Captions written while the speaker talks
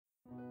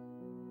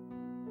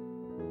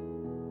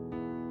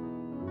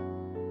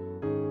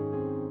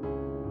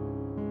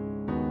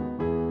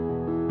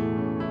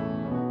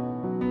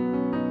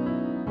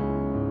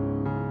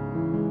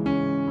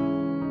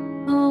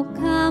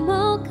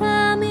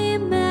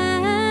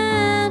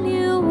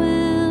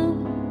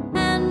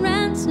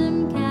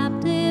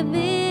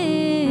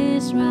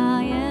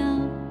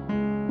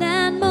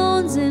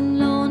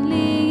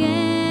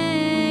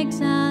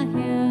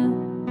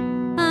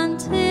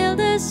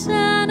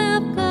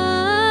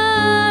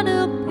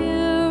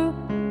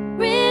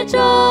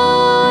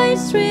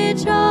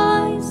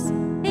rejoice,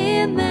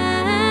 Emmanuel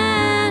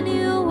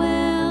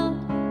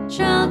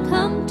shall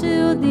come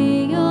to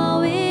thee,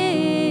 O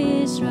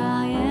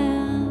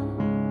Israel.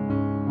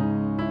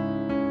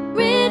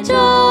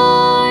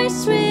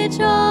 Rejoice,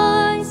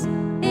 rejoice,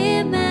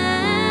 Emmanuel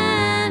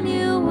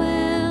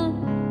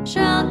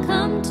shall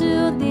come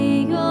to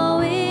thee,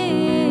 O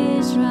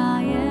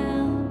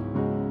Israel.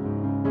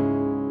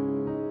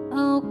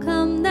 O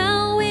come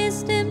thou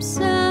wisdom,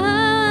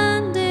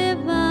 Son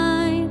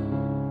divine,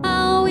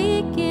 how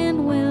weak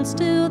in wills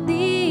to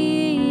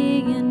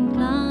thee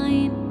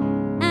incline,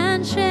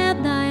 and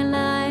shed thy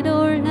light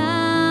o'er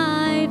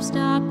life's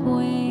dark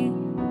way,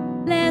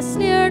 lest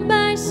lured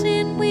by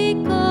sin we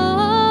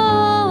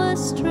go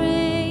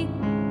astray.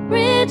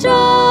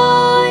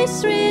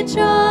 Rejoice,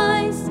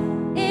 rejoice,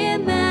 Emmanuel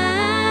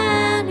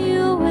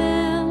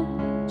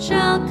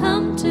shall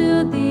come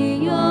to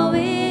thee, O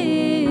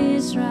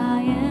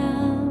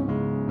Israel.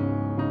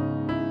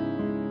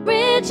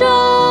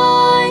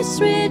 Rejoice,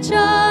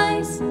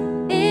 rejoice,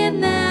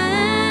 Emmanuel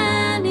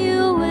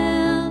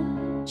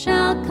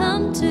shall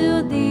come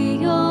to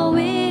thee, O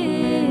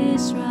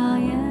Israel.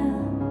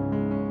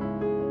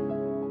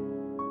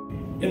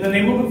 In the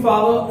name of the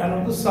Father, and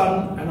of the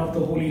Son, and of the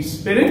Holy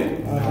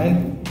Spirit.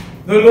 Amen.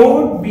 The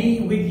Lord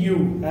be with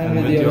you. And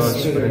with your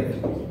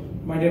spirit.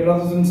 My dear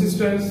brothers and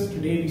sisters,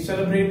 today we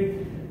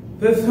celebrate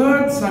the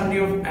third Sunday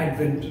of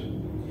Advent.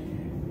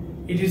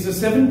 It is the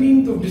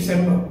 17th of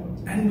December,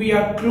 and we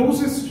are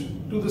closest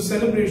to the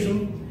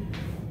celebration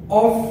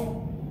of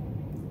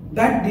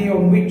that day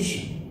on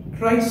which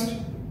Christ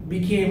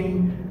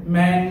became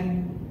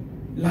man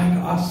like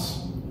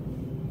us.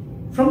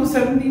 From the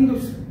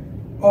 17th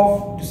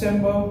of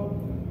December,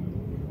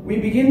 we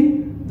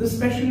begin the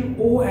special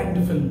O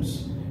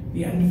antiphons,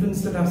 the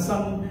antiphons that are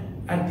sung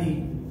at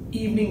the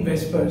evening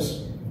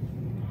vespers.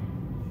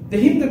 The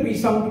hymn that we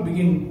sung to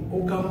begin,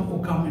 O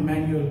come,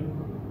 Emmanuel,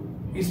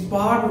 is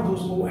part of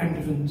those O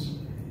antiphons.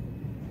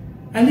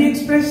 And they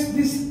express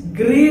this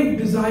grave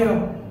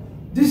desire,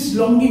 this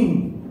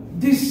longing,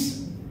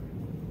 this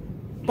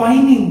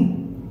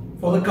pining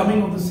for the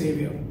coming of the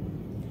Savior.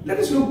 Let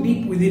us look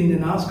deep within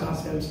and ask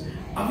ourselves,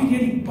 are we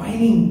really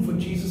pining for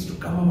Jesus to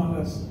come among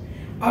us?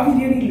 Are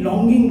we really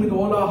longing with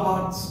all our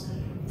hearts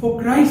for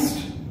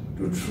Christ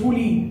to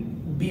truly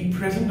be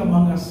present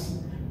among us,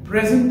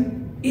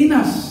 present in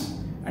us,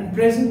 and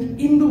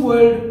present in the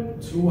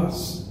world through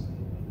us?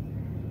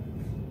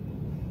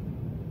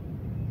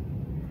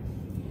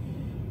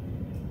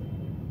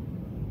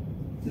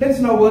 Let's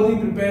now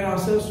worthily prepare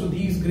ourselves for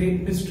these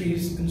great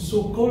mysteries and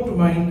so call to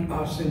mind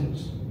our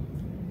sins.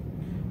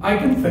 I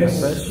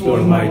confess to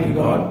Almighty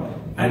God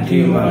and to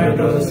you, my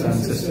brothers and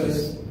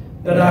sisters,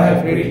 that I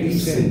have greatly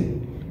sinned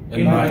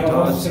in my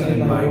thoughts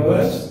and in my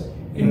words,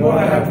 in what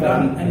I have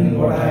done and in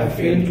what I have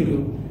failed to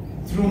do,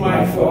 through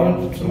my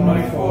fault,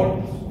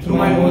 through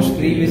my most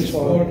grievous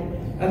fault.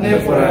 And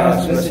therefore I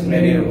ask Blessed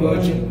Mary, the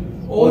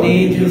Virgin, all the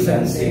angels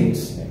and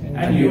saints,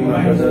 and you,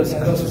 my brothers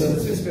and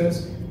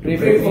sisters,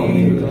 pray for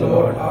me to the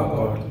Lord our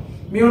God.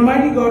 May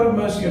Almighty God have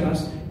mercy on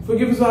us,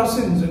 forgive us our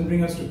sins, and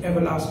bring us to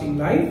everlasting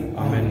life.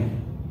 Amen.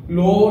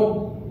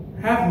 Lord,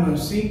 have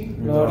mercy.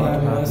 Lord,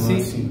 have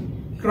mercy.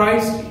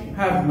 Christ,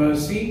 have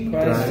mercy.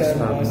 Christ,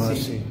 have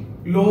mercy.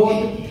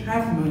 Lord,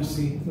 have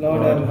mercy.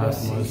 Lord, have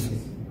mercy.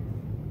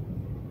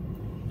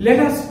 Let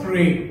us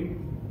pray.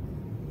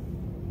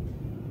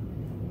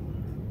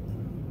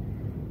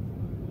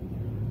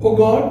 O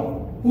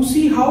God, who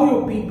see how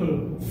your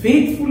people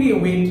faithfully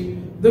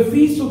await the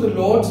feast of the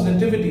Lord's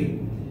Nativity,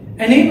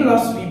 enable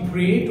us, we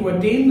pray, to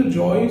attain the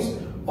joys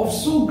of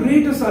so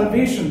great a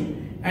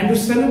salvation and to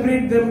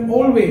celebrate them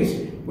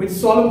always with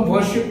solemn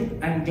worship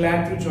and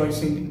glad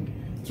rejoicing.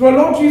 Through our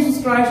Lord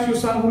Jesus Christ, your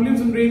Son, who lives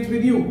and reigns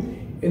with you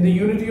in the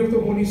unity of the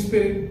Holy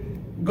Spirit,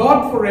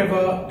 God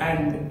forever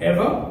and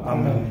ever.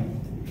 Amen.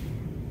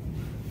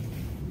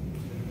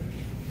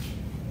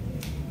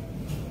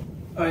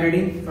 A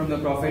reading from the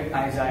prophet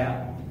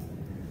Isaiah.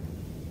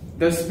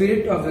 The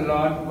Spirit of the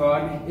Lord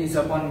God is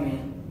upon me,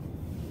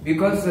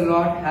 because the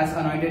Lord has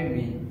anointed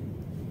me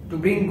to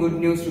bring good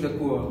news to the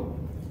poor.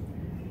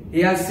 He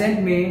has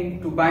sent me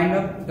to bind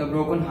up the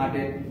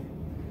brokenhearted,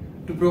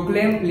 to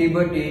proclaim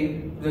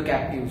liberty to the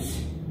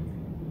captives,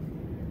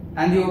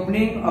 and the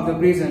opening of the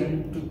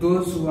prison to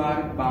those who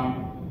are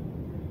bound,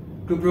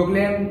 to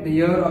proclaim the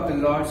year of the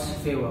Lord's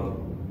favor.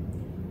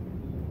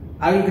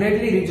 I will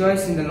greatly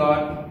rejoice in the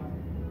Lord.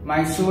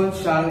 My soul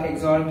shall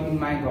exult in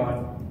my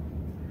God.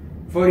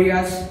 For he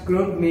has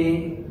clothed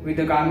me with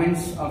the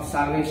garments of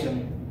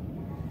salvation.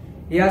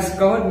 He has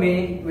covered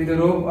me with the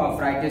robe of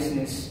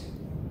righteousness,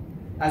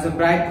 as a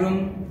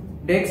bridegroom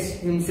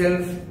decks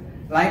himself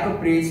like a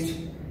priest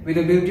with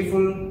a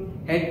beautiful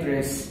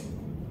headdress,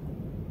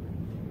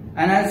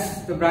 and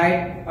as the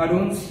bride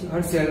adorns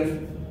herself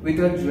with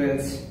her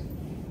jewels.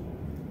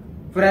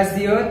 For as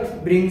the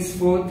earth brings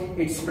forth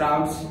its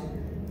sprouts,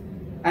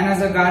 and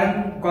as a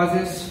garden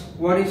causes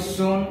what is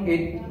sown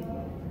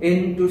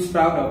in to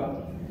sprout up,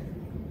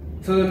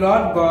 so the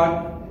Lord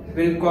God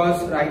will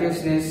cause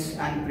righteousness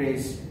and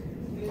praise.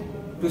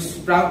 to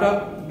sprout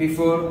up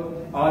before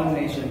all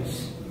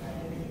nations.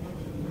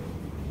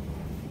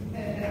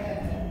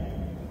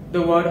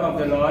 The word of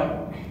the Lord.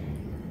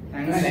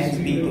 Thanks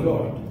be to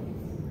God.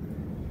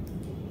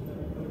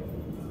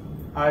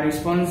 Our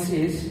response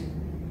is,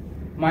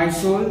 my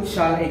soul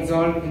shall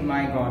exalt in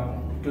my God.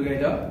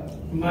 Together,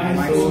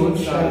 My soul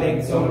shall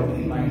exalt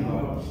in my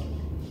God.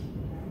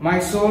 My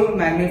soul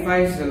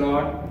magnifies the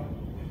Lord,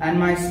 and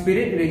my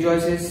spirit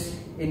rejoices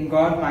in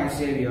God my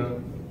Saviour.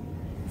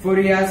 For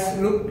he has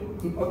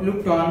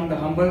looked on the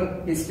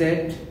humble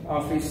estate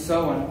of his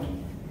servant.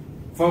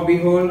 For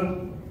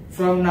behold,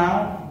 from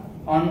now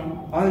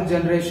on all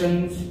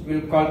generations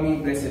will call me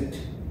blessed.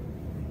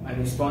 My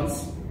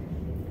response,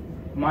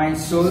 my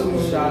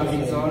soul shall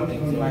exalt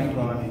in my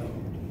God.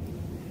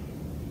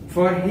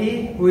 For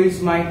he who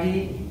is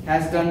mighty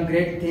has done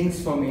great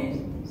things for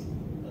me,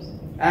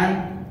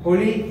 and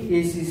holy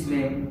is his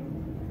name,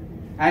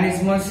 and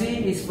his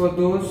mercy is for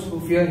those who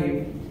fear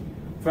him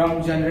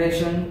from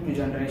generation to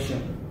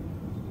generation.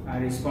 Our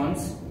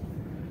response,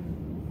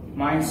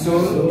 my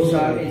soul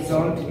shall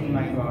exalt in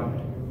my God.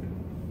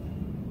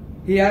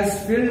 He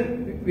has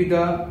filled with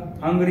the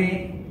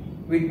hungry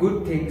with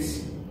good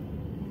things,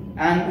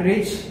 and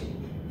rich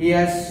he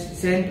has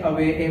sent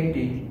away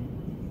empty.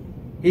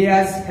 He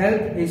has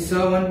helped his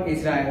servant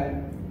Israel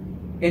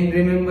in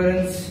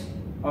remembrance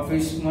of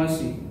his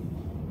mercy.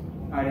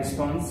 Our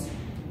response,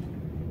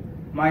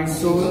 my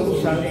soul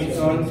shall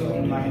exalt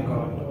in my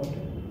God.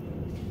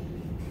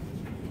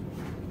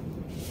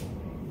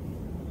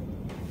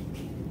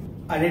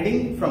 A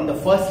reading from the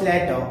first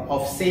letter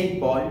of St.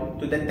 Paul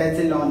to the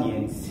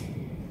Thessalonians.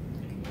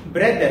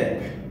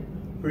 Brethren,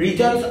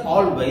 rejoice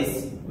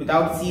always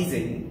without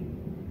ceasing.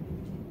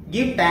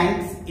 Give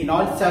thanks in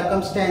all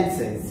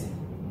circumstances,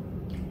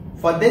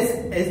 for this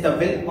is the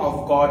will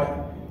of God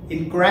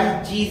in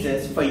Christ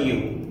Jesus for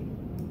you.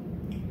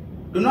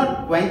 Do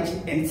not quench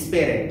in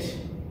spirit.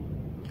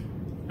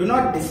 Do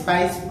not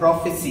despise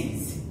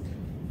prophecies,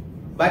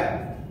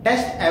 but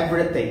test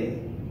everything.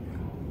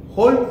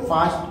 Hold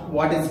fast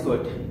what is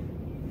good.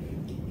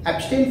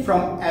 Abstain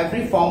from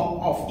every form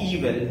of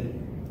evil.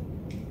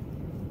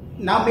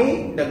 Now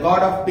may the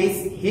God of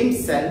peace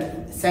himself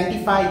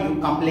sanctify you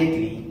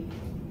completely,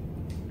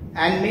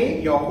 and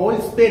may your whole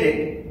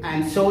spirit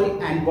and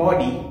soul and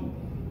body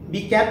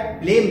be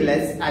kept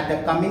blameless at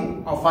the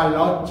coming of our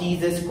Lord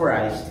Jesus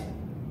Christ.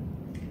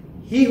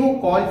 He who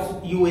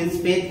calls you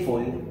is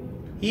faithful.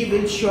 He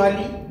will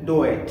surely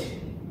do it.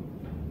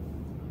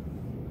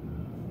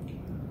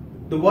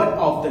 The word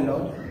of the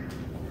Lord.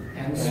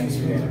 Thanks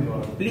be to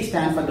God. Please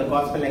stand for the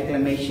gospel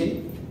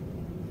acclamation.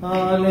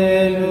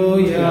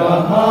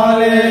 Hallelujah,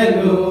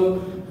 hallelujah,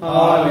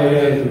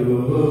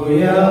 hallelujah,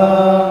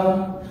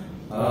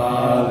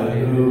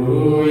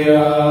 hallelujah,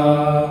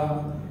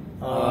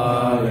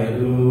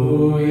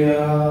 hallelujah.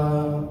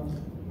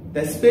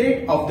 The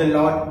Spirit of the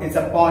Lord is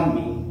upon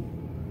me,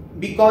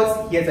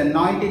 because he has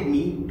anointed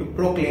me to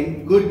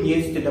proclaim good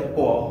news to the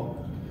poor.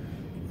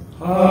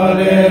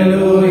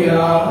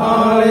 Hallelujah,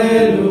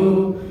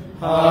 hallelujah,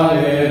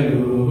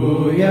 hallelujah,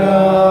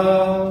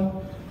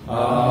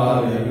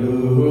 hallelujah,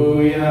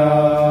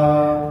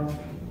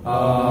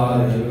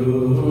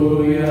 hallelujah.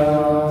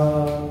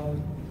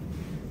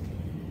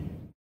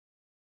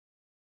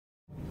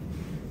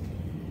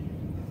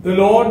 The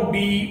Lord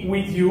be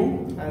with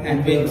you.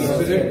 And with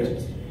your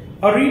spirit.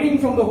 A reading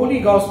from the Holy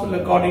Gospel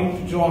according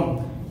to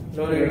John.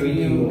 Glory to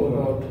you, O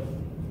Lord.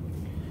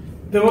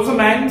 There was a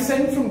man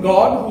sent from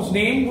God whose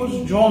name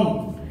was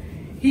John.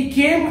 He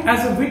came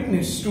as a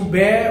witness to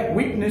bear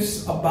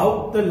witness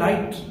about the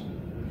light,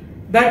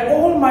 that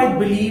all might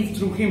believe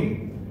through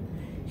him.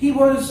 He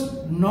was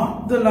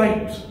not the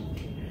light,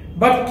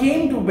 but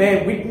came to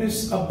bear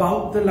witness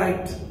about the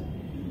light.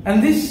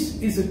 And this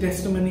is the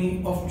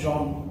testimony of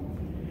John.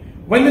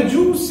 When the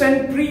Jews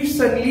sent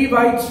priests and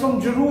Levites from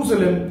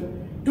Jerusalem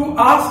to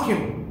ask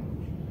him,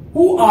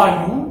 "Who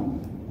are you?"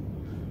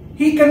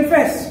 he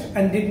confessed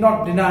and did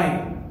not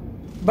deny,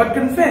 but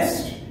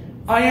confessed,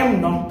 "I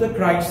am not the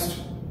Christ."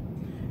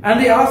 And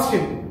they asked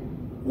him,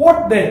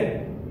 "What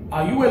then?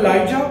 Are you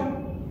Elijah?"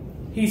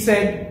 He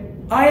said,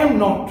 "I am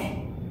not."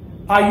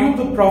 "Are you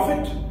the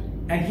prophet?"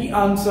 And he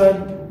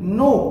answered,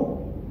 "No."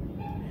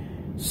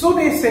 So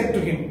they said to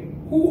him,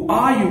 "Who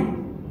are you?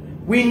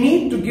 We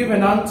need to give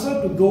an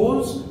answer to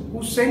those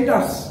who sent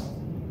us.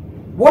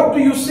 What do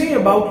you say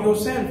about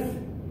yourself?"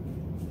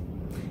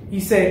 He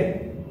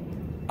said,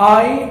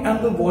 "I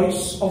am the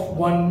voice of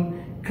one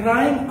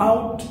crying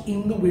out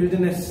in the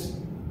wilderness,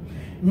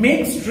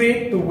 'Make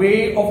straight the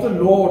way of the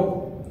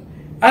Lord,'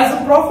 as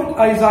the prophet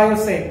Isaiah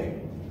said."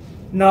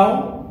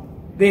 Now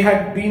they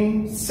had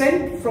been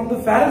sent from the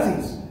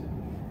Pharisees.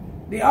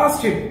 They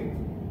asked him,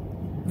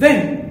 "Then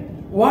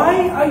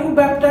why are you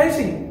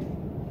baptizing?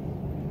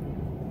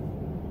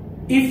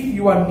 If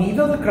you are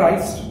neither the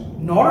Christ,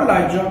 nor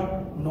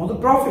Elijah, nor the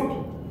prophet."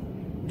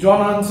 John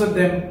answered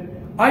them,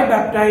 "I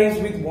baptize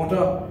with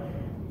water,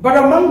 but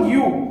among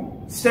you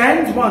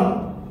stands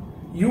one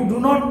you do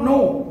not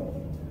know,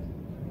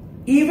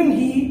 even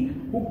he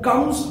who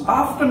comes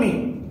after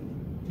me,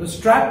 the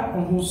strap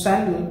on whose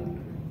sandal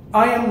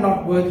I am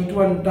not worthy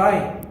to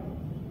untie.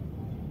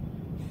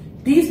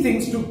 These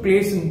things took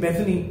place in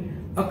Bethany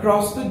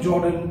across the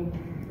Jordan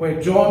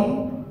where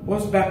John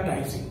was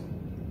baptizing.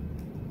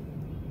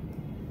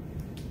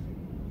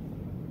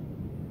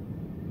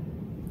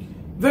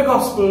 The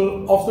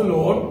Gospel of the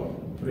Lord.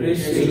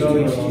 Praise to you,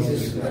 Lord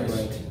Jesus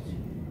Christ.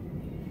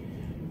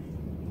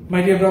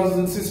 My dear brothers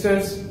and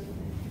sisters,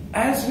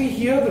 as we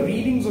hear the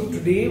readings of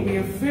today, we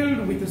are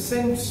filled with a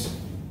sense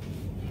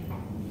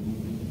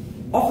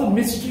of the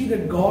mystery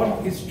that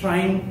God is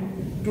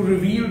trying to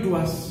reveal to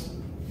us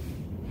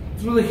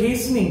through the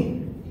hastening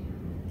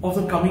of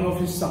the coming of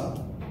His Son.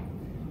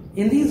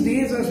 In these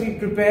days, as we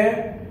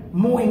prepare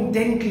more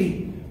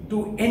intently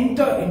to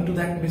enter into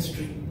that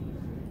mystery,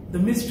 the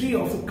mystery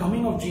of the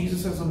coming of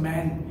Jesus as a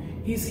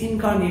man, His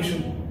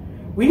incarnation,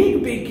 we need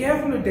to pay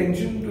careful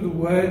attention to the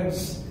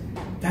words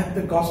that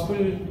the Gospel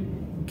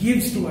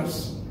gives to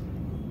us.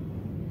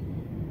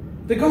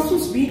 The Gospel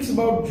speaks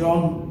about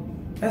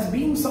John as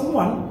being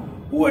someone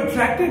who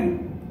attracted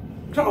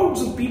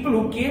crowds of people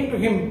who came to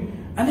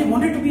him and they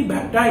wanted to be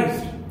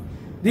baptized.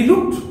 They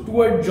looked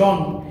toward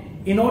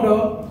John in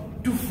order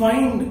to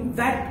find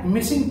that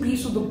missing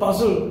piece of the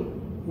puzzle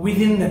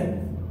within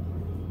them.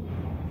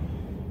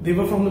 They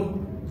were from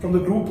the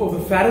group of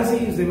the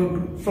Pharisees, they were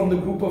from the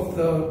group of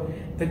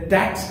the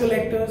tax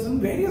collectors,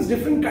 and various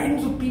different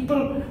kinds of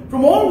people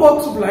from all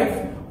walks of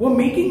life were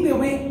making their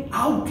way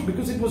out,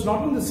 because it was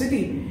not in the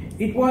city.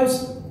 It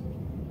was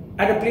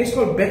at a place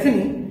called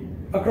Bethany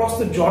across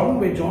the Jordan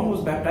where John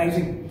was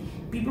baptizing.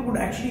 People would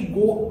actually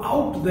go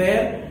out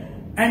there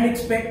and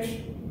expect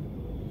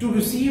to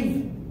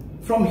receive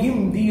from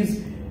him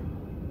these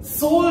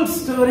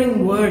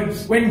soul-stirring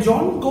words. When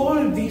John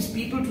called these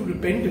people to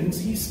repentance,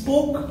 he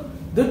spoke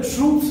the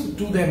truth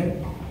to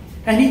them,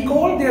 and he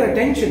called their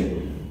attention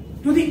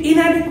to the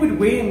inadequate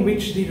way in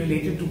which they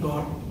related to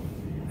God.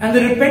 And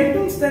the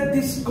repentance that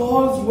this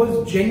caused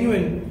was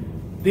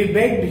genuine. They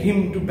begged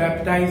him to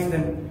baptize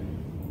them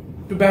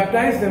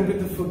with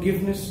the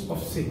forgiveness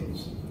of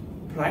sins.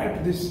 Prior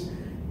to this,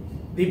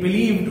 they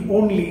believed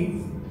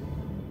only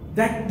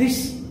that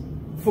this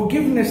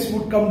forgiveness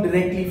would come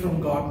directly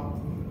from God.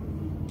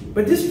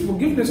 But this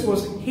forgiveness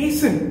was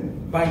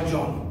hastened by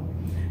John.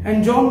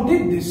 And John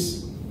did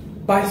this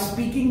by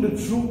speaking the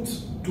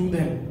truth to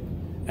them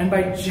and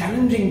by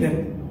challenging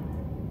them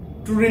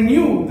to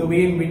renew the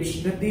way in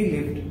which that they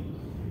lived.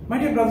 My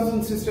dear brothers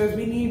and sisters,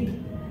 we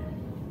need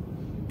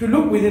to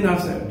look within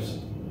ourselves.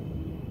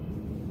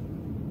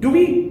 Do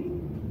we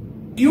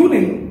tune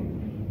in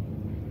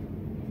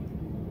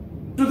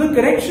to the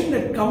correction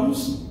that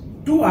comes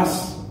to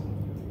us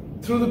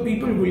through the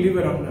people who live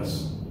around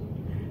us?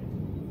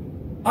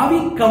 Are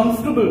we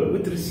comfortable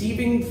with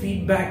receiving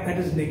feedback that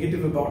is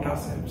negative about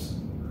ourselves?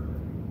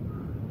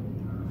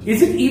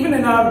 Is it even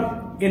in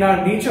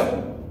our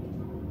nature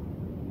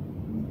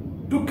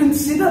to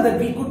consider that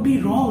we could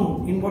be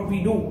wrong in what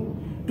we do,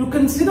 to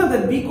consider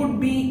that we could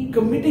be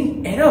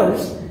committing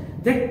errors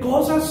that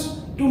cause us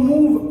to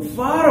move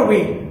far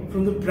away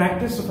from the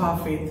practice of our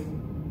faith?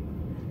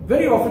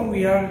 Very often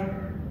we are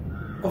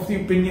of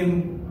the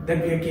opinion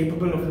that we are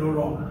capable of no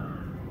wrong.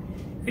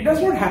 It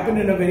does not happen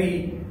in a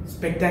very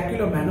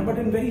spectacular manner, but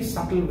in very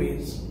subtle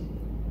ways.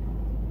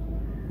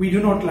 We do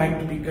not like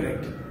to be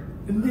corrected.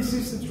 And this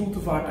is the truth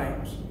of our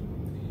times.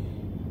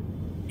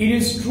 It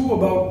is true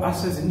about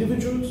us as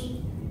individuals.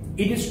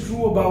 It is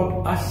true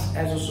about us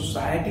as a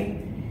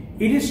society.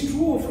 It is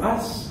true of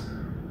us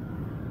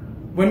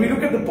when we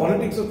look at the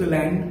politics of the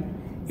land.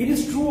 It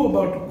is true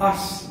about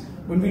us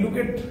when we look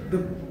at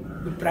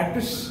the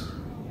practice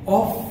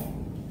of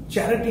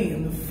charity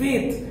and the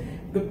faith,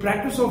 the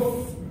practice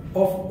of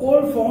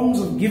all forms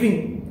of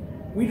giving.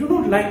 We do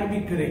not like to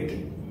be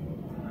corrected.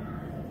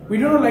 We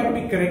do not like to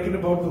be corrected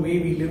about the way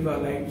we live our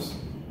lives.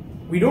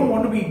 We don't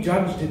want to be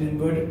judged in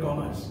inverted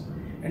commas.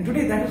 And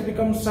today that has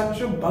become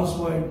such a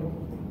buzzword.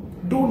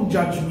 Don't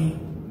judge me.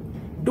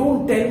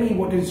 Don't tell me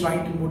what is right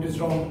and what is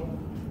wrong.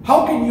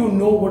 How can you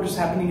know what is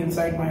happening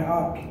inside my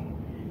heart?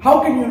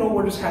 How can you know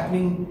what is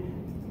happening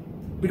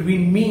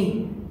between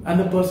me and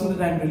the person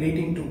that I am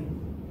relating to?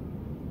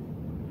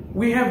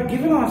 We have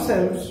given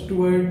ourselves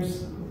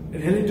towards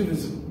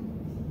relativism.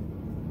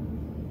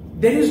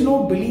 There is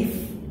no belief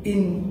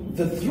in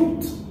the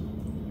truth,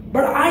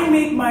 but I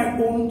make my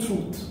own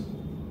truth.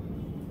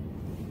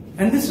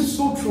 And this is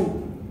so true.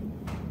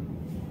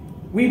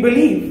 We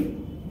believe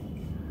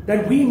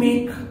that we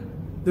make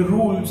the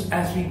rules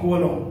as we go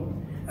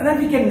along, and that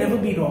we can never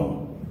be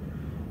wrong.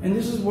 And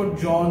this is what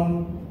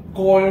John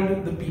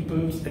called the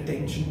people's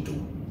attention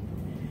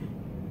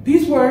to.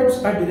 These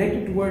words are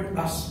directed toward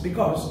us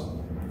because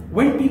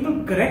when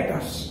people correct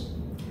us,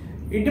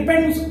 it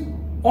depends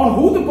on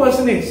who the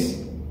person is.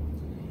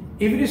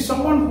 If it is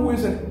someone who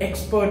is an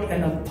expert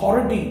and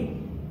authority,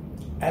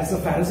 as the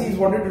Pharisees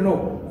wanted to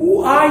know,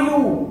 who are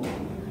you?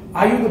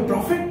 Are you the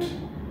prophet?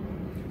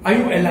 Are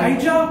you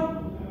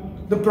Elijah?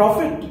 The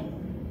prophet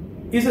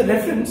is a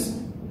reference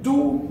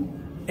to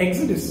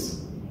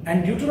Exodus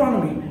and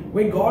Deuteronomy,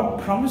 where God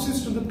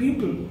promises to the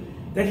people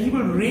that he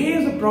will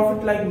raise a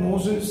prophet like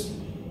Moses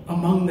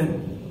among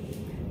them.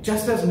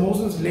 Just as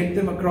Moses led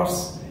them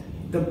across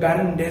the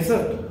barren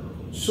desert,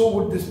 so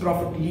would this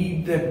prophet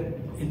lead them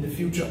in the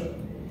future.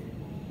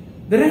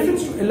 The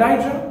reference to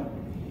Elijah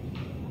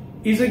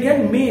is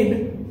again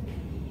made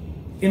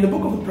in the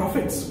book of the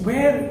prophets,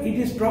 where it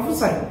is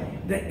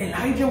prophesied that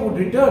Elijah would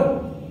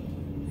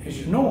return. As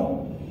you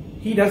know,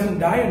 he doesn't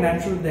die a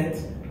natural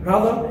death.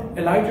 Rather,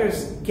 Elijah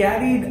is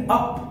carried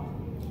up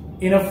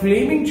in a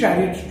flaming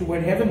chariot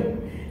toward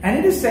heaven. And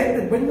it is said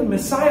that when the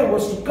Messiah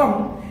was to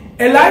come,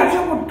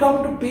 Elijah would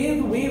come to pave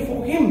the way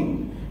for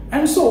him.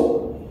 And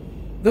so,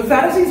 the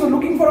Pharisees were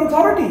looking for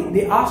authority.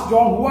 They asked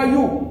John, who are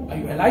you? Are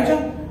you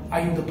Elijah?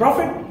 Are you the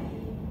prophet?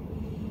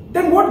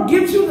 Then what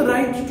gives you the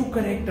right to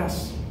correct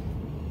us?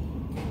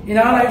 In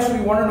our lives, we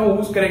want to know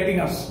who's correcting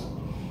us.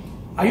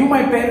 Are you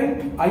my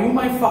parent? Are you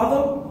my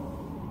father?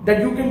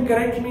 That you can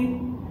correct me?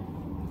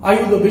 Are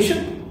you the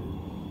bishop?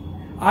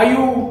 Are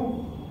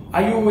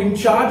you in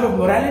charge of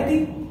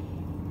morality?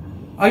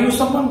 Are you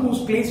someone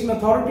who's placed in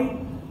authority?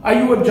 Are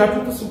you a judge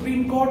of the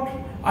Supreme Court?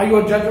 Are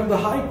you a judge of the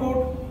High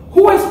Court?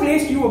 Who has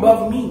placed you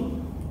above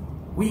me?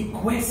 We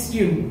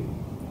question.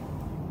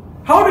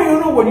 How do you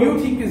know what you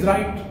think is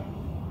right?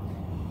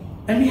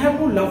 And we have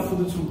no love for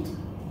the truth.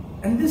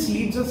 And this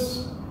leads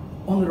us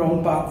on the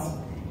wrong path.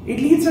 It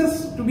leads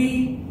us to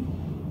be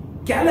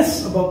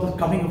callous about the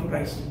coming of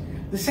Christ.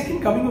 The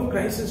second coming of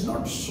Christ is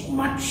not so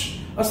much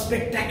a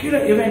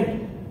spectacular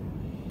event,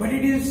 but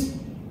it is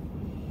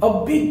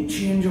a big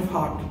change of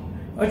heart.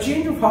 A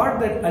change of heart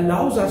that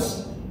allows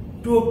us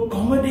to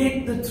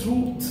accommodate the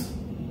truth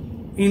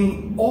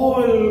in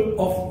all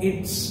of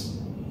its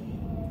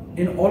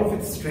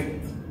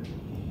strength.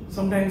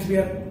 Sometimes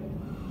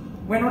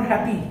we're not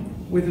happy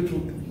with the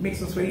truth. It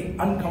makes us very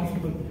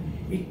uncomfortable.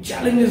 It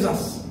challenges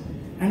us.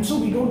 And so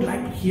we don't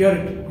like to hear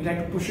it. We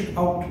like to push it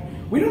out.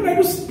 We don't like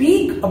to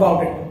speak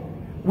about it.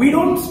 We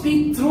don't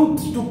speak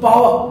truths to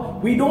power.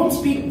 We don't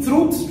speak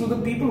truths to the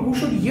people who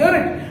should hear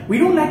it. We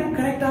don't like to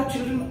correct our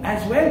children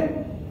as well.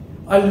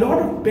 A lot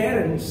of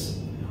parents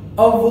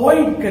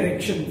avoid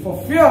correction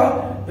for fear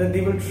that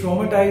they will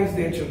traumatize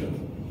their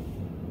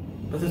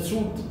children. But the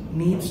truth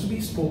needs to be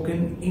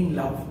spoken in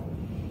love.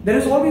 There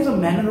is always a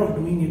manner of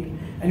doing it.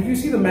 And if you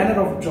see the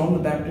manner of John the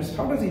Baptist,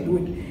 how does he do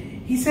it?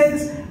 He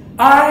says,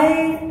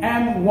 I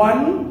am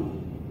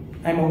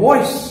a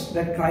voice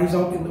that cries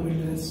out in the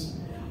wilderness.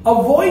 A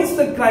voice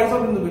that cries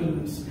out in the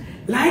wilderness.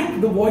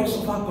 Like the voice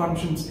of our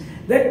conscience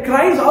that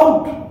cries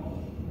out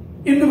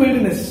in the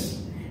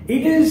wilderness.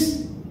 It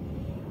is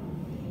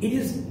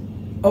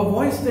a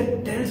voice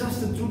that tells us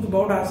the truth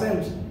about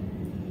ourselves.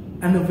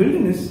 And the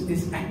wilderness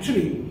is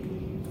actually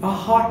our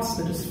hearts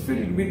that is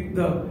filled with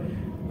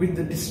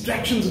the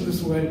distractions of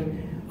this world.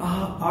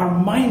 Our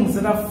minds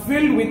that are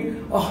filled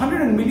with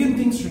 100,000,000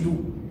 things to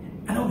do.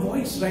 And a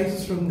voice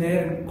rises from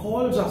there and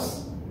calls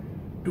us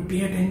to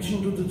pay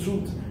attention to the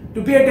truth.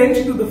 To pay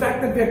attention to the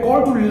fact that we are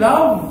called to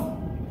love.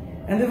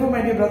 And therefore,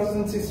 my dear brothers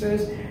and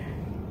sisters,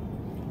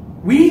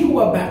 we who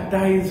are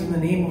baptized in the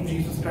name of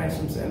Jesus Christ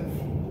himself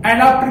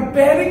and are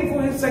preparing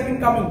for his second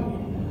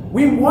coming,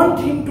 we want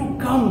him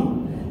to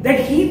come that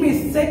he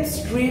may set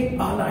straight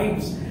our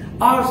lives,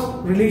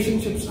 our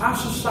relationships, our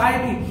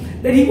society,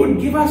 that he would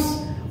give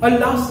us a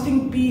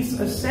lasting peace,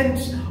 a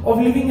sense of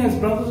living as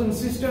brothers and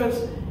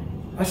sisters,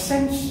 a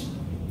sense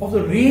of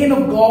the reign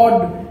of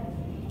God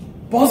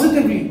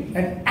positively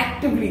and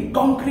actively,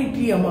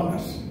 concretely among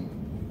us.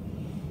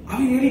 Are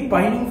we really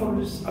pining for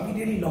this? Are we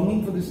really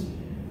longing for this?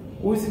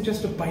 Or is it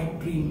just a pipe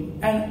dream?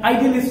 An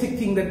idealistic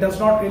thing that does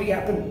not really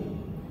happen?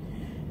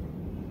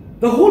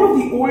 The whole of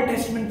the Old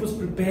Testament was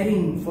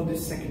preparing for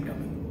this second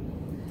coming.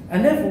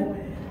 And therefore,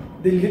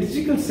 the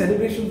liturgical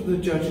celebrations of the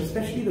church,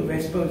 especially the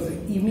Vespers,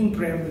 the evening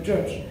prayer of the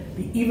church,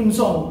 the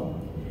evensong,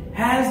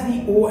 has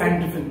the O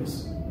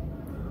antiphons.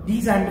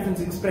 These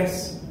antiphons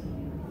express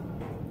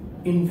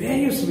in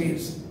various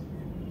ways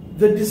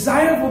the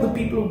desire for the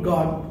people of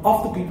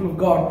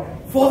God,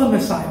 for the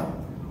Messiah.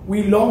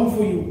 We long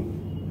for you.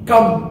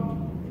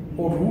 Come,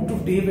 O root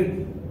of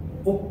David,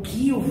 O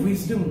key of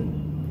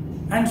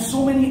wisdom, and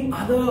so many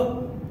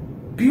other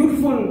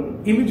beautiful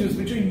images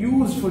which are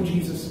used for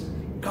Jesus.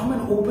 Come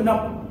and open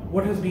up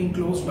what has been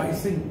closed by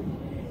sin.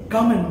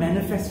 Come and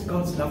manifest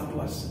God's love to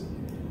us.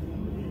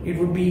 It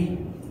would be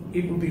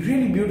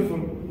really beautiful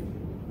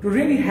to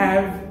really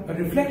have a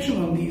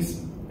reflection on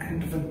these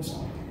antiphons.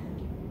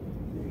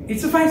 It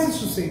suffices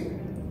to say,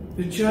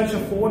 the church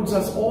affords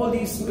us all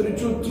these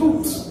spiritual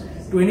truths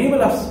to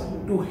enable us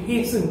to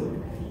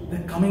hasten the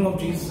coming of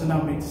Jesus in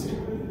our midst.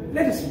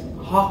 Let us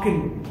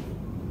hearken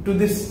to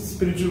this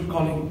spiritual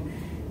calling.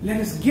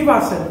 Let us give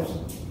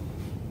ourselves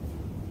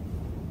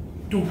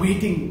to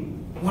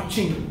waiting,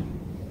 watching,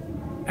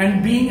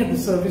 and being at the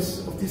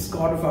service of this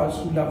God of ours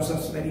who loves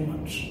us very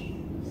much.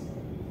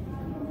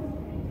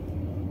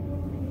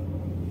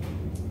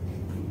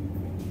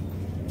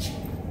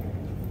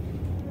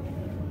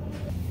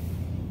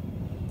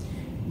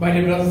 My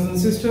dear brothers and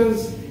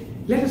sisters,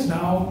 let us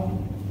now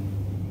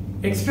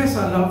express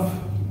our love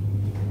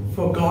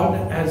for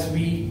God as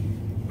we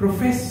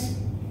profess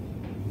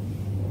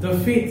the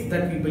faith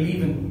that we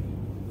believe in,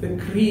 the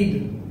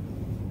creed.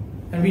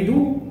 And we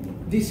do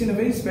this in a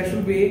very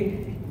special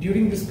way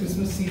during this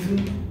Christmas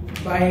season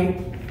by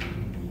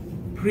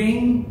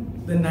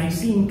praying the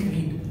Nicene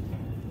Creed,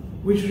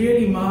 which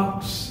really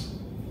marks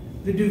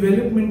the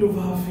development of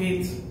our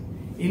faith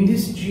in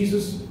this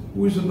Jesus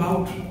who is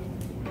about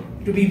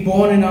to be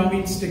born in our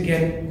midst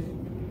again.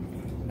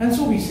 And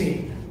so we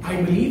say,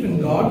 I believe in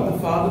God, the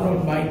Father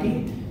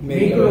Almighty,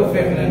 maker of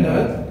heaven and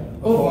earth,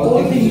 of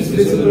all things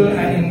visible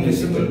and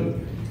invisible.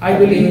 I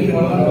believe in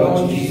one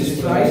Lord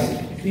Jesus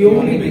Christ, the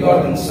only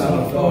begotten Son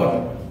of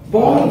God,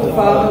 born of the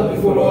Father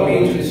before all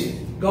ages,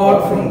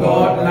 God from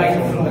God, light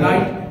from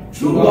light,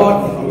 true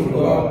God from true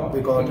God,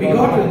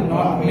 begotten,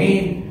 not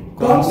made,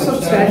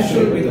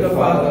 consubstantial with the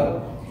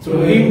Father.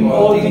 Through him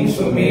all things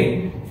were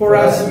made, for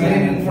us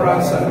men and for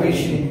our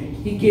salvation.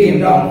 He came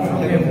down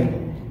from heaven,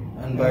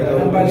 and by the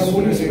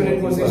Holy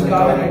Spirit was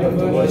incarnate of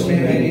the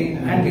Virgin Mary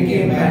and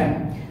became man.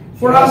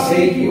 For our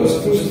sake he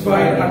was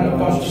crucified under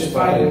Pontius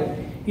Pilate.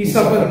 He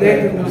suffered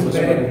death and was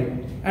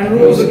buried, and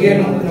rose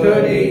again on the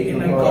third day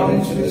in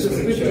accordance with the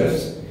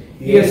Scriptures.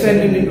 He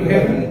ascended into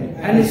heaven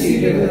and is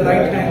seated at the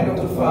right hand of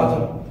the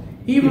Father.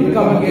 He will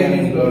come again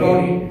in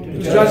glory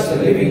to judge the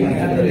living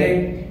and the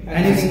dead,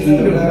 and his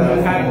kingdom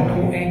will have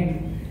no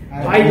end.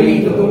 I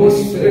believe in the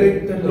Holy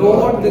Spirit, the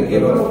Lord, the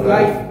giver of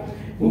life,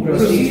 who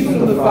proceeds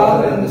from the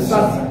Father and the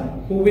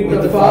Son, who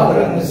with the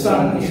Father and the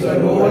Son is the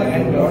Lord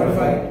and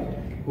glorified,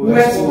 who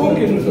has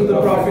spoken through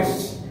the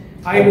prophets.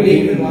 I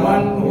believe in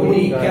one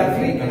holy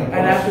Catholic and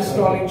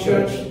Apostolic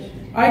Church.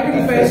 I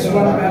confess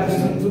one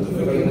baptism for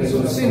the forgiveness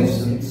of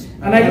sins,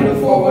 and I look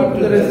forward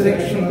to the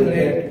resurrection of the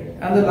dead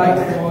and the life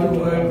of all the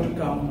world to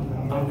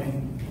come. Amen.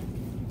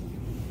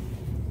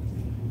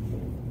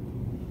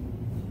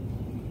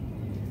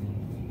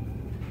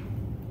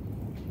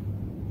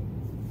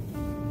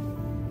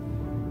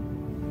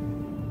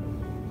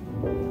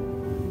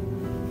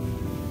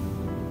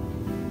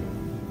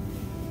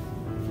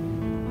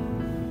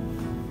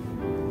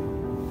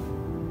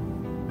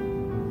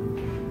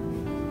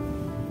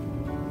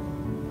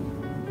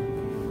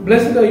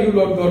 Blessed are you,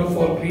 Lord God of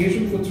all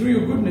creation, for through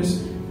your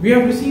goodness we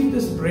have received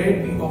this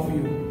bread we offer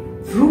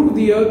you. Fruit of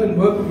the earth and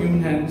work of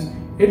human hands,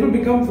 it will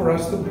become for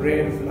us the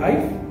bread of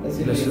life.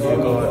 Blessed be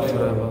God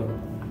forever.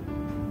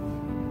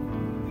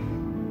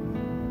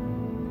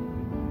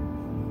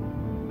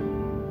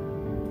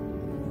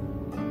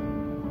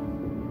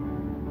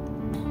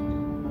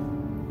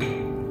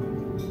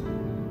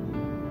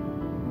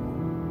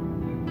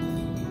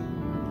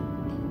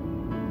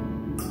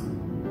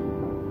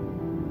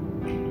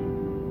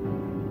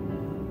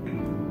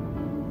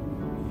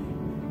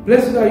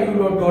 Blessed are you,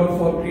 Lord God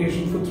of all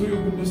creation, for through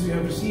your goodness we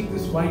have received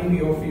this wine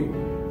we offer you.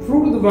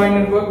 Fruit of the vine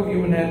and work of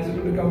human hands, it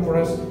will become for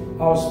us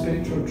our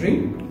spiritual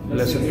drink.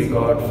 Blessed be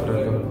God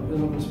forever.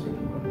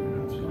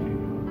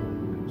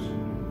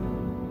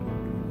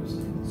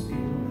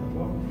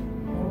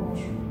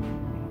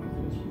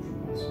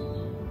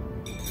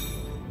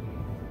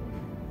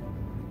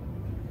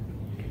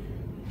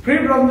 Pray,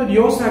 brother, that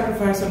your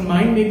sacrifice and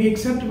mine may be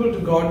acceptable to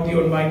God, the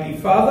Almighty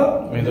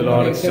Father. May the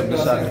Lord accept the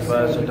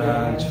sacrifice at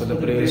our hands for the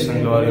praise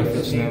and glory of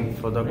his name,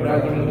 for the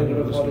glory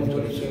of his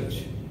holy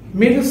church.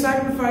 May the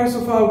sacrifice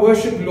of our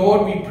worship,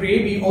 Lord, we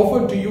pray, be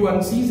offered to you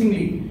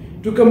unceasingly,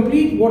 to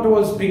complete what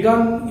was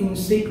begun in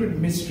sacred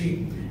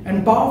mystery,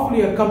 and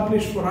powerfully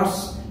accomplish for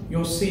us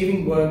your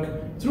saving work,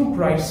 through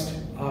Christ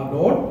our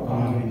Lord.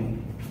 Amen.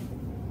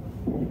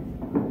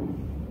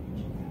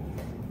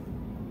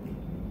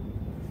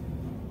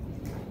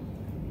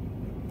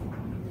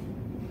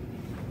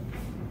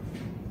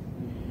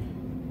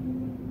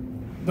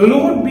 The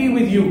Lord be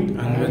with you.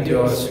 And with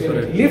your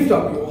spirit. Lift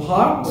up your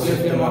hearts.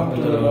 Lift them up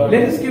to the Lord.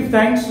 Let us give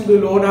thanks to the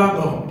Lord our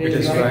God. It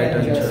is right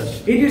and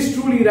just. It is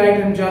truly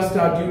right and just,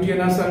 our duty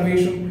and our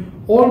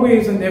salvation,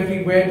 always and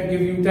everywhere to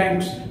give you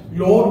thanks,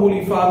 Lord,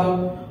 Holy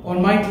Father,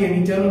 Almighty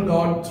and eternal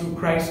God, through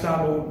Christ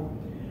our Lord.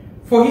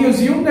 For he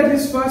assumed at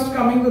his first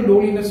coming the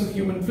lowliness of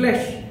human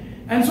flesh,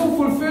 and so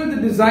fulfilled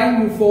the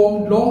design you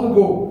formed long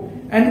ago,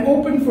 and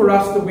opened for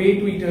us the way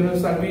to eternal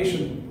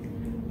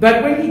salvation,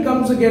 that when he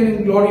comes again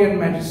in glory and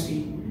majesty,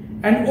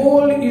 and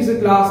all is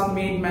at last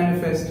made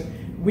manifest,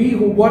 we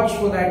who watch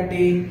for that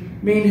day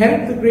may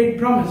inherit the great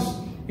promise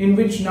in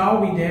which now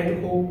we dare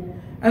to hope.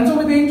 And so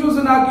with angels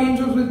and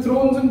archangels, with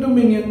thrones and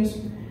dominions,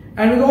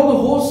 and with all the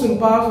hosts and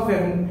powers of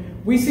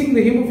heaven, we sing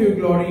the hymn of your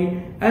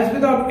glory, as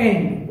without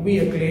end we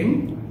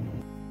acclaim.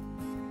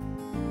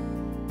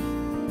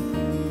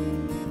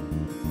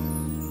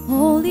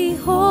 Holy,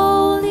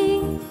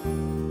 holy,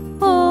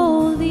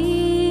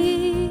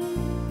 holy,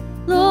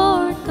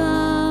 Lord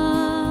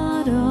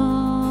God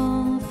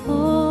of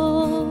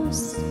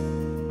hosts,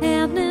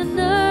 heaven and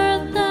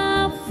earth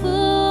are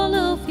full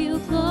of your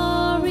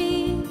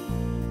glory.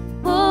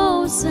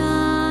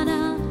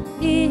 Hosanna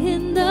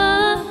in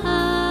the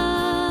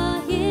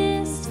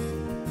highest.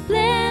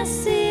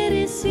 Blessed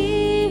is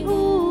he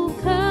who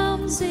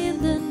comes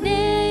in the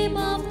name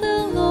of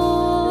the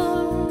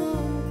Lord.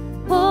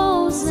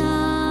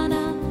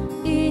 Hosanna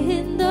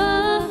in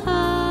the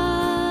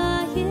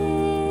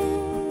highest.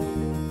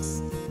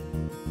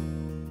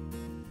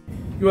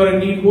 You are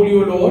indeed holy, O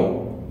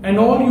Lord, and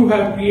all you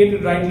have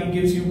created rightly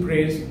gives you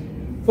praise.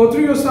 For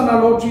through your Son,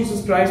 our Lord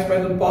Jesus Christ,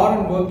 by the power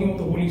and working of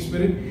the Holy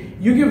Spirit,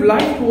 you give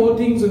life to all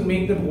things and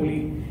make them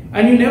holy.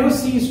 And you never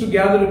cease to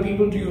gather a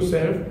people to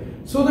yourself,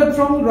 so that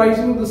from the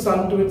rising of the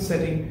sun to its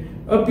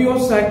setting, a pure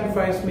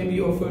sacrifice may be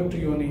offered to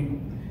your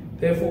name.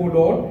 Therefore,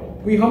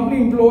 Lord, we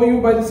humbly implore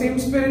you by the same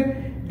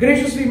Spirit,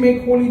 graciously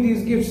make holy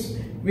these gifts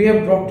we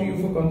have brought to you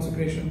for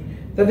consecration,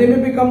 that they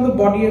may become the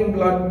body and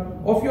blood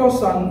of your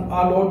Son,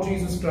 our Lord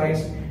Jesus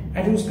Christ,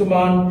 at whose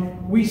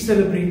command we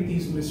celebrate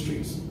these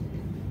mysteries.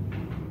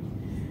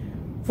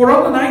 For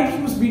on the night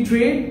he was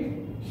betrayed,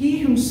 he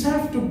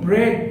himself took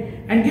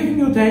bread, and giving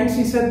you thanks,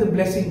 he said the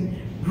blessing,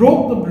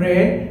 broke the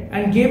bread,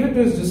 and gave it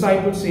to his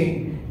disciples,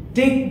 saying,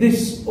 "Take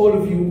this, all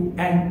of you,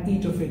 and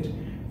eat of it,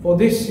 for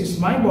this is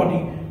my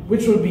body,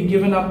 which will be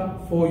given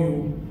up for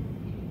you."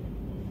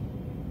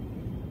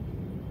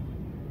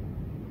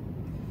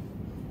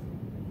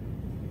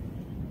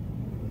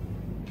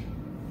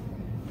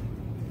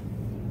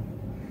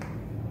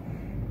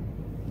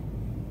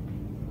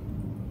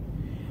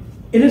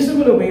 In a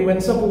similar way, when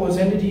supper was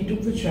ended, he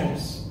took the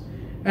chalice,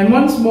 and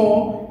once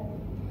more,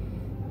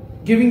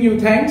 giving you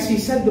thanks, he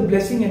said the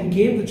blessing and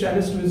gave the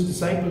chalice to his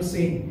disciples,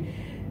 saying,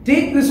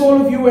 "Take this,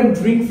 all of you, and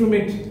drink from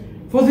it,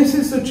 for this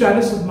is the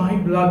chalice of my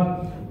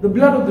blood, the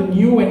blood of the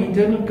new and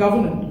eternal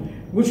covenant,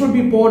 which will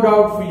be poured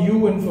out for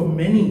you and for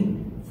many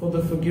for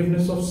the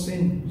forgiveness of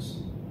sins.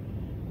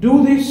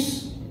 Do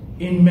this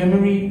in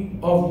memory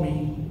of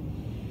me."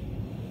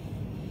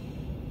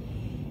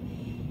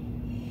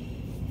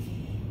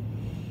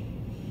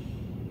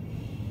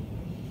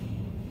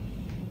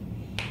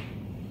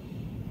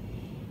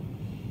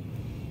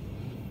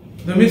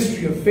 The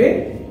mystery of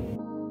faith.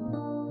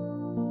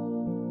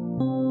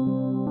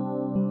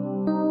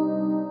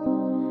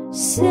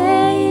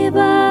 Save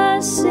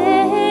us,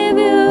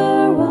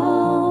 Savior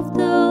of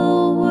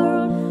the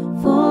world,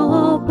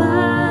 for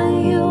by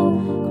your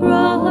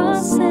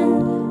cross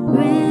and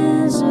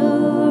resurrection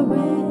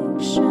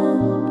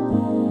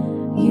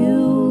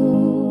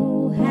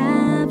you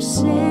have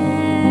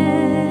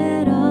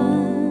set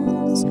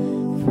us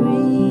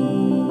free.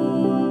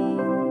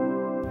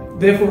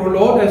 Therefore, O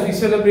Lord, as we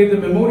celebrate the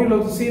memorial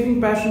of the saving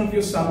passion of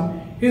your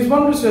Son, his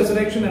wondrous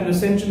resurrection and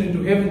ascension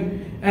into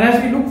heaven, and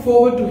as we look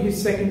forward to his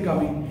second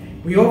coming,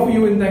 we offer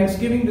you in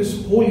thanksgiving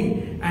this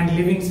holy and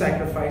living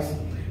sacrifice.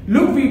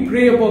 Look, we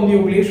pray, upon the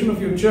oblation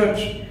of your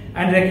church,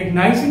 and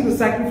recognizing the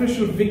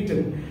sacrificial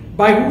victim,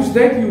 by whose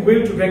death you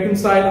will to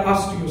reconcile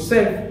us to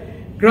yourself,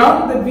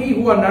 grant that we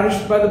who are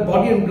nourished by the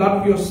body and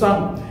blood of your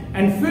Son,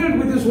 and filled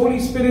with his Holy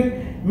Spirit,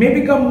 may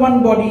become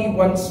one body,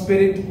 one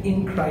spirit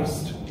in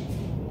Christ.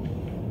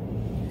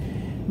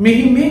 May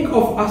he make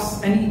of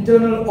us an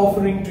eternal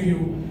offering to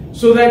you,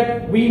 so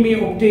that we may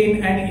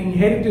obtain an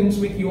inheritance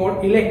with your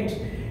elect,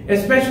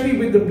 especially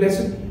with the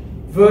Blessed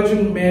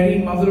Virgin Mary,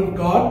 Mother of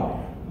God,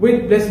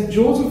 with Blessed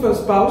Joseph her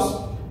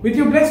spouse, with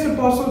your blessed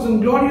apostles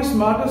and glorious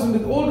martyrs, and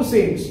with all the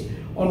saints,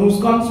 on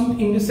whose constant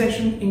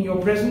intercession in your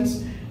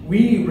presence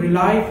we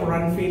rely for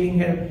unfailing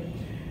help.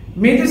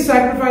 May this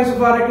sacrifice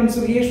of our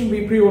reconciliation,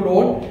 we pray, O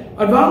Lord,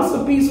 advance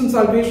the peace and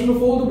salvation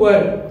of all the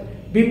world.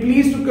 Be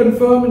pleased to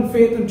confirm in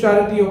faith and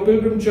charity your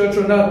pilgrim church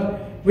on earth,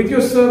 with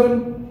your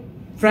servant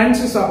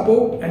Francis our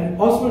Pope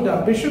and Oswald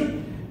our Bishop,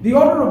 the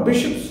order of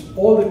bishops,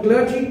 all the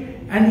clergy,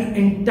 and the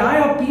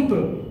entire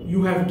people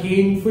you have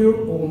gained for your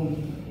own.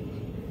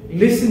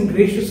 Listen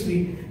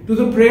graciously to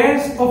the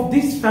prayers of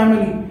this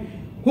family,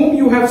 whom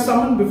you have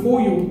summoned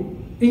before you.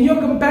 In your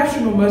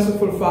compassion, O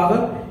merciful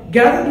Father,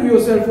 gather to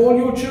yourself all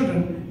your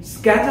children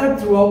scattered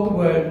throughout the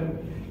world.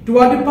 To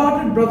our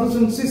departed brothers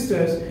and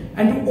sisters,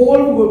 and to all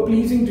who were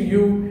pleasing to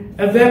you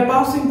at their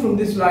passing from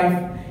this life,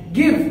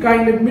 give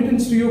kind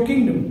admittance to your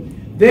kingdom.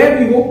 There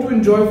we hope to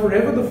enjoy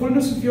forever the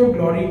fullness of your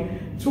glory,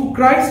 through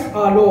Christ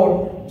our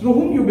Lord, through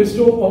whom you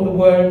bestow on the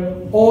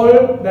world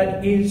all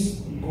that is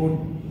good.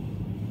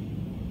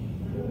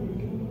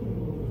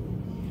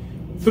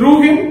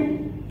 Through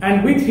him,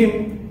 and with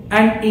him,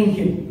 and in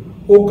him,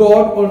 O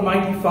God,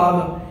 Almighty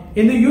Father,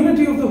 in the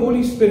unity of the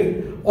Holy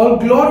Spirit, all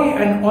glory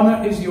and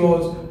honor is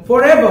yours,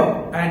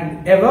 forever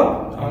and ever.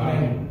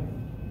 Amen.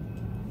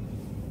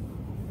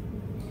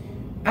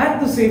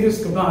 At the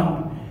Saviour's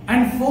command,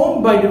 and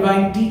formed by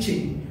divine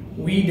teaching,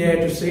 we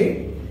dare to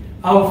say,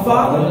 Our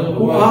Father,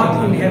 who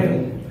art in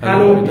heaven,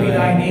 hallowed be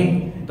thy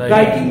name.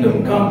 Thy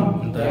kingdom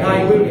come,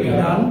 thy will be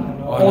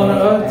done, on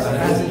earth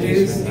as it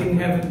is in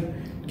heaven.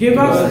 Give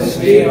us this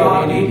day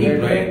our daily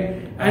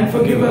bread, and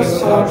forgive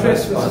us our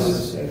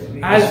trespasses,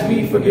 as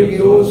we forgive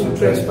those who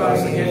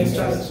trespass against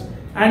us.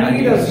 And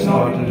lead us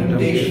not into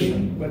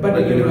temptation, but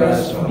deliver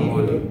us from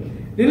evil.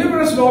 Deliver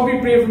us, Lord, we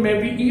pray, from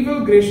every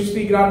evil.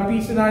 Graciously grant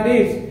peace in our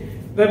days,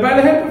 that by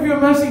the help of your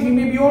mercy we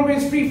may be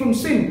always free from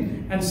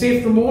sin, and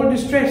safe from all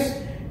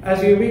distress, as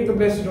we await the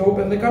blessed hope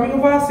and the coming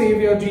of our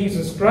Saviour,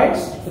 Jesus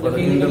Christ. For the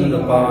kingdom, the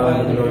power,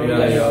 and the glory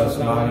are yours,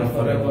 now and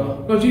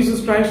forever. Lord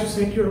Jesus Christ, you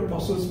said to your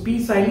apostles,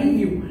 peace I leave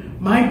you,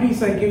 my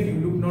peace I give you.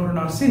 Look not on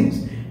our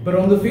sins, but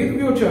on the faith of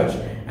your church,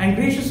 and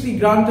graciously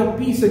grant her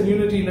peace and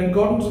unity in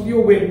accordance with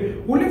your will,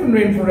 who live and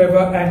reign forever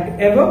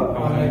and ever.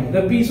 Amen.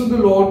 The peace of the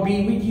Lord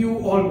be with you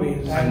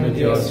always. And with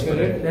your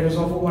spirit. Let us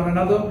offer one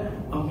another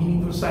a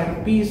meaningful sign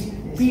of peace.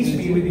 Peace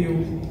be with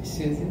you.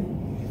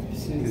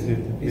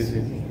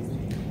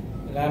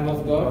 Lamb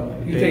of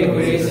God, you take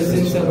away the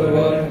sins of the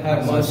world,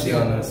 have mercy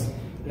on us.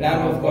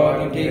 Lamb of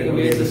God, you take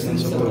away the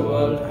sins of the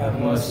world, have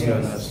mercy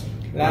on us.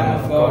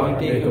 Lamb of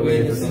God, you take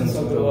away the sins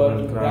of the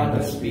world, grant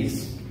us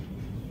peace.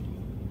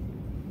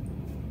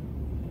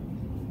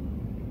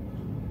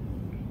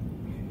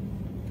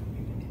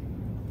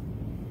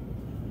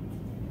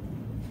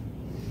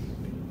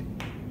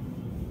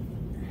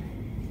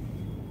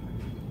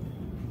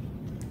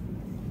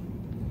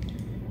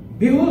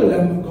 Behold the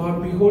Lamb of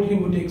God, behold him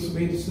who takes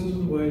away the sins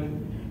of the world.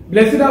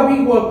 Blessed are we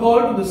who are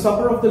called to the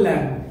supper of the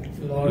Lamb.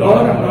 Lord,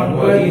 I am not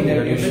worthy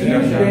that you should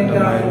enter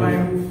under my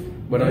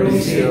roof, But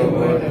only say a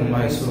word and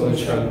my soul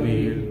shall be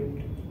healed.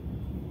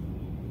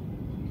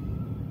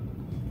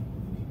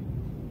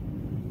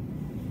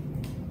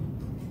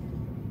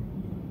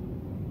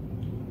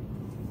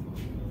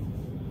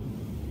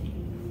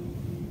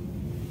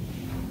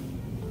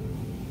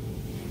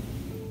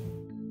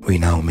 We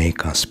now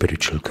make our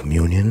spiritual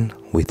communion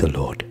with the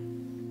Lord.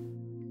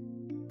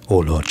 O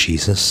Lord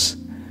Jesus,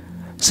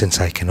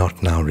 since I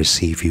cannot now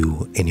receive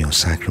you in your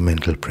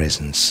sacramental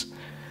presence,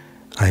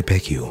 I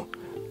beg you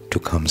to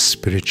come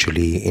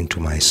spiritually into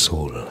my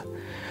soul,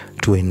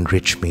 to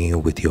enrich me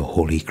with your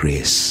holy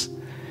grace,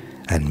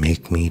 and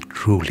make me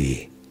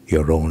truly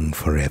your own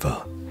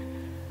forever.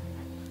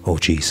 O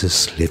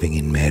Jesus, living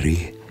in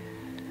Mary,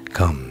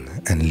 come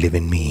and live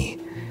in me,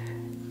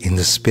 in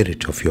the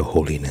spirit of your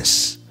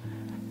holiness,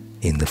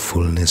 in the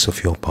fullness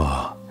of your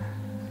power,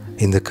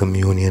 in the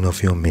communion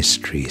of your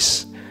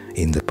mysteries,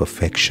 in the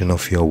perfection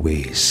of your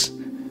ways.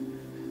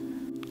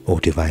 O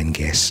divine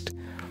guest,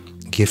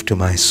 give to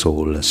my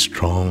soul a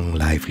strong,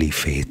 lively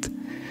faith,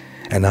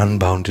 an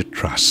unbounded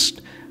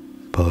trust,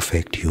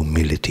 perfect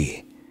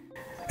humility,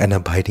 an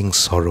abiding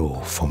sorrow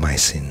for my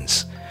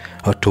sins,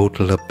 a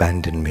total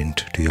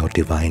abandonment to your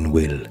divine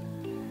will,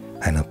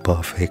 and a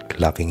perfect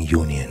loving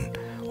union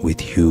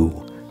with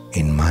you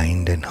in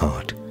mind and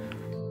heart.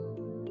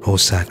 O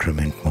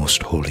Sacrament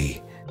most holy,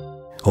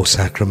 O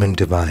Sacrament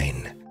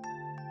divine,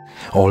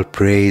 all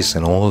praise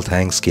and all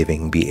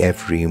thanksgiving be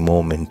every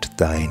moment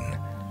thine.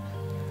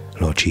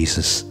 Lord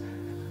Jesus,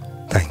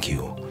 thank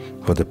you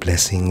for the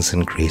blessings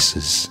and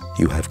graces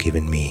you have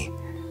given me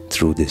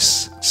through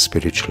this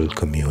spiritual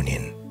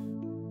communion.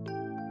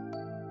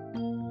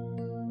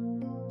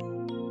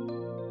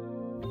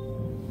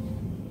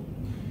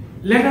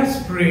 Let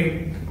us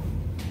pray.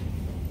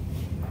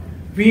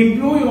 We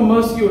implore your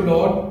mercy, O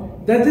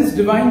Lord, that this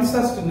divine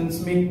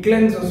sustenance may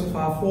cleanse us of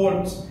our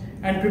faults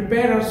and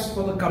prepare us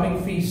for the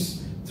coming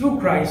feast, through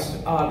Christ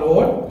our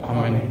Lord.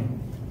 Amen.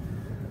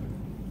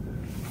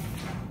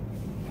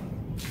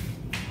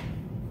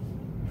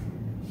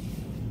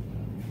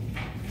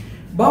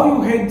 Bow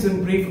your heads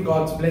and pray for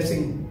God's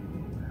blessing.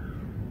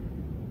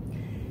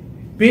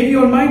 May the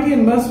Almighty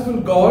and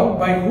merciful God,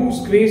 by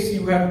whose grace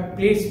you have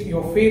placed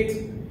your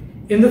faith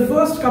in the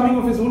first coming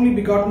of His only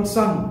begotten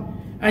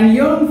Son, and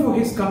yearn for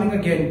His coming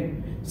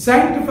again,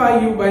 sanctify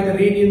you by the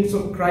radiance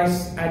of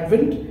Christ's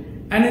advent,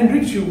 and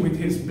enrich you with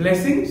His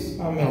blessings.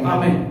 Amen.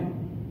 Amen.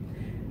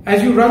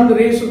 As you run the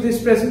race of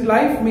this present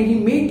life, may He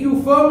make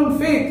you firm in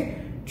faith,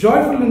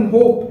 joyful in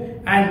hope,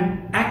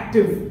 and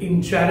active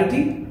in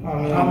charity.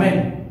 Amen.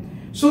 Amen.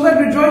 So that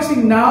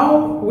rejoicing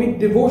now with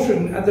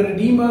devotion at the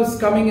Redeemer's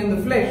coming in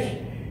the flesh,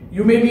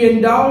 you may be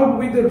endowed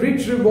with the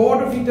rich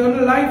reward of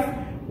eternal life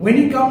when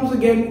He comes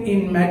again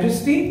in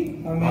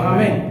majesty. Amen.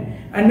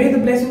 Amen. And may the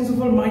blessings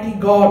of Almighty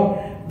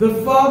God, the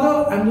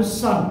Father and the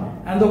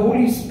Son and the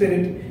Holy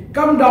Spirit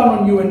come down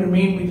on you and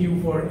remain with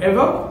you forever.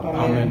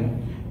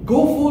 Amen.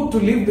 Go forth to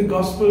live the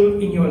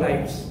gospel in your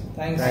lives.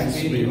 Thanks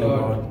be to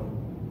God.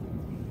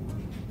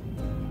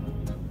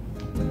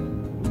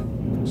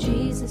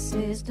 Jesus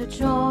is the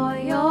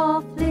joy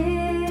of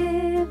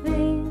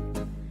living.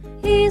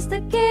 He's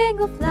the King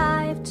of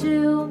life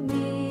to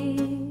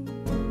me.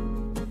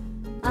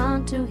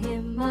 Unto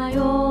Him my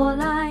all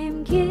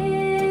I'm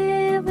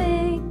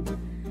giving.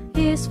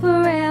 He's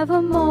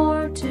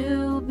forevermore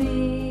to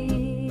be.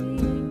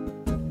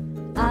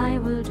 I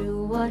will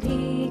do what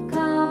He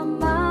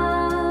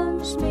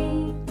commands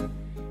me.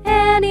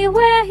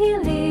 Anywhere He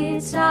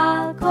leads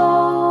I'll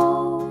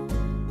go.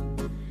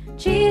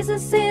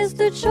 Jesus is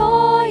the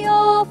joy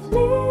of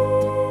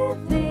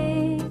living.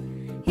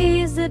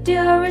 He's the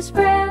dearest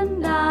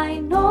friend I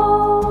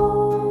know.